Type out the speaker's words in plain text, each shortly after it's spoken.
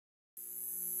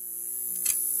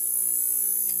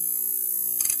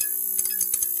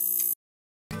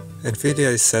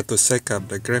Nvidia is set to shake up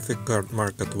the graphic card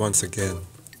market once again,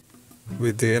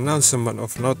 with the announcement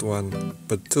of not one,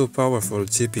 but two powerful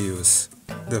GPUs.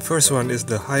 The first one is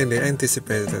the highly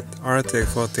anticipated RTX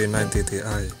 4090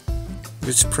 Ti,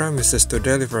 which promises to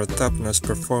deliver top-notch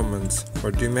performance for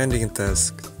demanding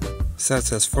tasks,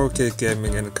 such as 4K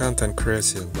gaming and content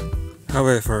creation.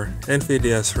 However,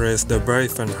 Nvidia has raised the bar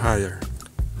even higher,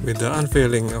 with the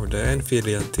unveiling of the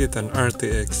Nvidia Titan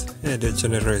RTX Ada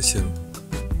generation,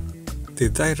 the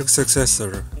direct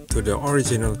successor to the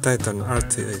original Titan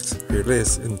RTX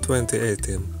released in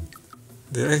 2018.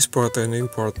 The export and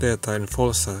import data in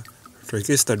Volsa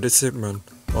registered the shipment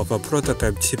of a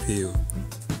prototype GPU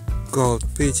called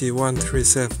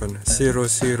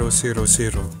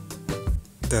PG1370000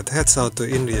 that heads out to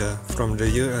India from the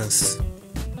US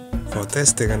for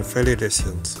testing and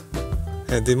validations.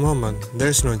 At the moment,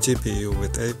 there's no GPU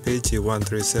with a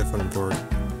PG137 board,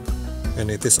 and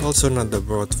it is also not the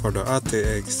board for the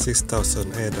RTX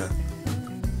 6000 Ada.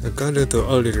 According to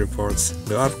early reports,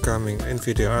 the upcoming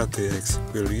Nvidia RTX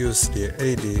will use the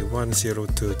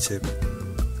AD102 chip,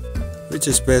 which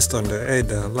is based on the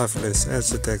Ada loveless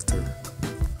architecture.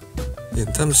 In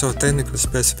terms of technical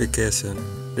specification,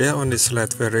 there are only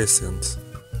slight variations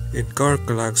in core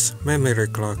clocks, memory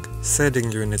clock,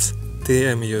 shading units,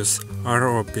 TMUs,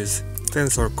 ROPs,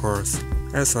 tensor cores,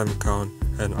 SM count,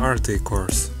 and RT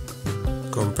cores,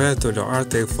 compared to the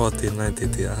RTX 4090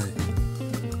 Ti.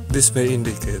 This may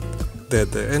indicate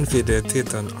that the Nvidia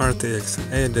Titan RTX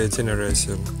Ada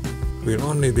generation will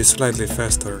only be slightly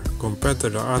faster compared to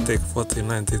the RTX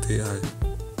 4090 Ti.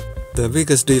 The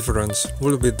biggest difference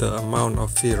will be the amount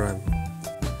of VRAM.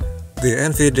 The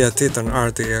Nvidia Titan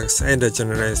RTX Ada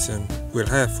generation will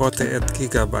have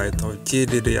 48GB of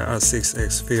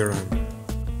GDDR6X VRAM,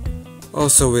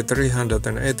 also with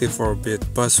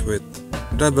 384-bit bus width,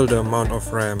 double the amount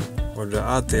of RAM of the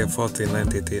RTX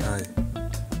 4090 Ti.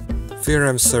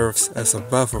 VRAM serves as a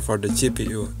buffer for the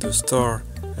GPU to store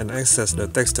and access the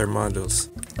texture modules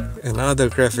and other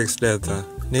graphics data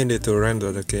needed to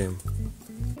render the game.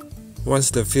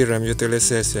 Once the VRAM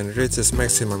utilization reaches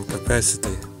maximum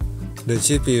capacity, the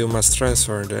GPU must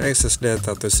transfer the excess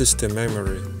data to system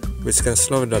memory, which can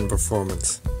slow down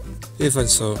performance. Even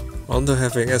so, although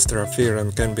having extra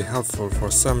VRAM can be helpful for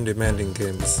some demanding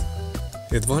games,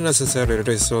 it won't necessarily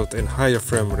result in higher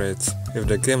frame rates if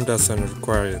the game doesn't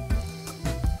require it.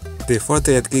 The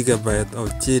 48GB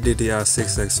of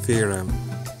GDDR6X VRAM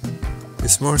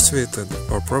is more suited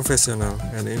for professional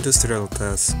and industrial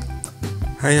tasks,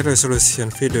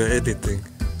 high-resolution video editing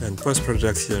and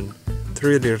post-production,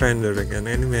 3D rendering and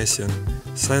animation,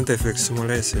 scientific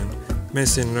simulation,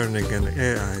 machine learning and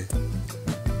AI,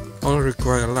 all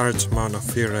require a large amount of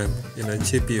VRAM in a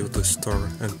GPU to store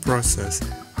and process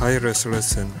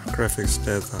high-resolution graphics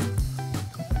data.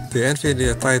 The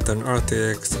Nvidia Titan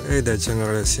RTX Ada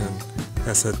generation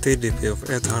has a TDP of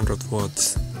 800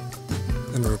 watts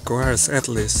and requires at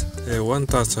least a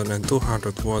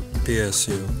 1200 watt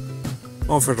PSU.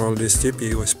 Overall, this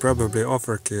GPU is probably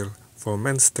overkill for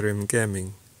mainstream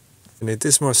gaming, and it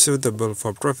is more suitable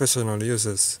for professional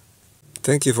users.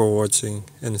 Thank you for watching,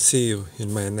 and see you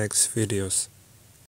in my next videos.